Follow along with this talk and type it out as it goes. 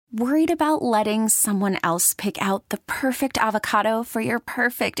Worried about letting someone else pick out the perfect avocado for your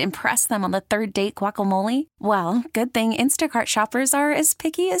perfect impress them on the third date guacamole? Well, good thing Instacart shoppers are as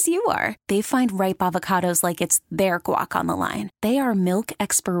picky as you are. They find ripe avocados like it's their guac on the line. They are milk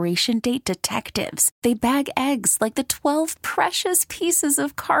expiration date detectives. They bag eggs like the 12 precious pieces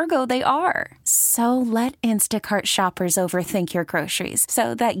of cargo they are. So let Instacart shoppers overthink your groceries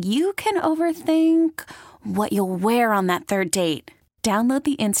so that you can overthink what you'll wear on that third date. Download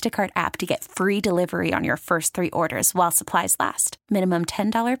the Instacart app to get free delivery on your first 3 orders while supplies last. Minimum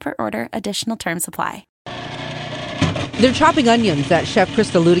 $10 per order. Additional terms apply. They're chopping onions at Chef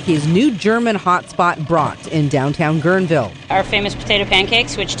Krista Ludicke's new German hotspot Brat in downtown Guerneville. Our famous potato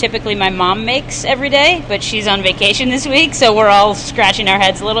pancakes, which typically my mom makes every day, but she's on vacation this week, so we're all scratching our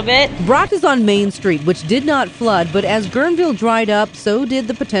heads a little bit. Brat is on Main Street, which did not flood, but as Guerneville dried up, so did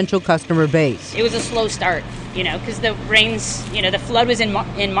the potential customer base. It was a slow start, because the rains, the flood was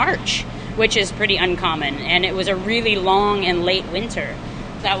in March, which is pretty uncommon, and it was a really long and late winter.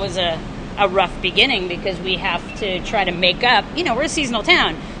 That was a rough beginning because we have to try to make up, we're a seasonal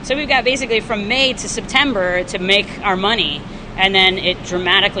town, so we've got basically from May to September to make our money, and then it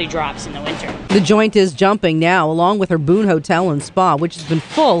dramatically drops in the winter. The joint is jumping now, along with her Boone Hotel and Spa, which has been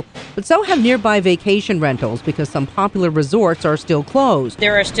full, but so have nearby vacation rentals because some popular resorts are still closed.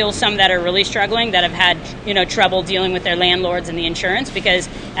 There are still some that are really struggling, that have had, trouble dealing with their landlords and the insurance, because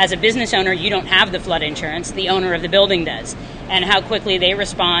as a business owner, you don't have the flood insurance, the owner of the building does. And how quickly they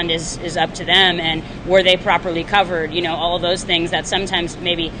respond is up to them, and were they properly covered, all of those things that sometimes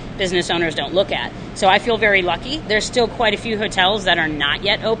maybe business owners don't look at. So I feel very lucky. There's still quite a few hotels that are not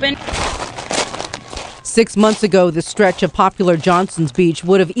yet open. 6 months ago, the stretch of popular Johnson's Beach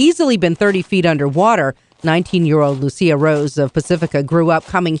would have easily been 30 feet underwater. 19-year-old Lucia Rose of Pacifica grew up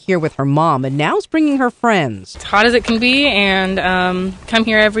coming here with her mom and now is bringing her friends. It's hot as it can be, and come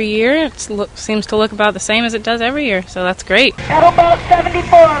here every year. It seems to look about the same as it does every year, so that's great. Kettlebell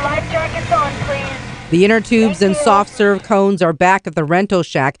 74, life jackets on, please. The inner tubes and soft serve cones are back at the rental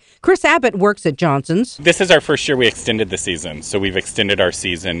shack. Chris Abbott works at Johnson's. This is our first year we extended the season, so we've extended our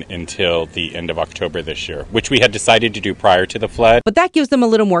season until the end of October this year, which we had decided to do prior to the flood. But that gives them a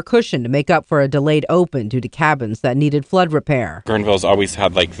little more cushion to make up for a delayed open due to cabins that needed flood repair. Guerneville's always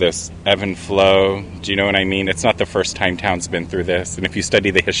had this ebb and flow. Do you know what I mean? It's not the first time town's been through this. And if you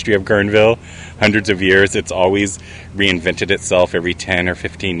study the history of Guerneville, hundreds of years, it's always reinvented itself every 10 or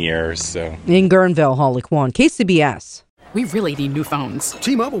 15 years. So in Guerneville, Holly Kwan, KCBS. We really need new phones.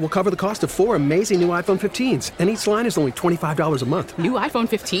 T-Mobile will cover the cost of 4 amazing new iPhone 15s, and each line is only $25 a month. New iPhone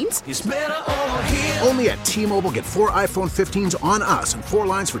 15s? It's better over here. Only at T-Mobile, get 4 iPhone 15s on us and 4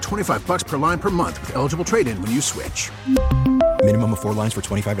 lines for $25 per line per month with eligible trade-in when you switch. Minimum of 4 lines for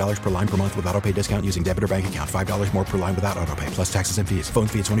 $25 per line per month with autopay discount using debit or bank account. $5 more per line without autopay, plus taxes and fees. Phone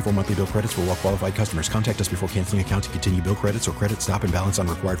fee at 24 monthly bill credits for well-qualified customers. Contact us before canceling account to continue bill credits or credit stop and balance on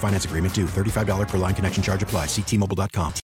required finance agreement due. $35 per line connection charge applies. See T-Mobile.com.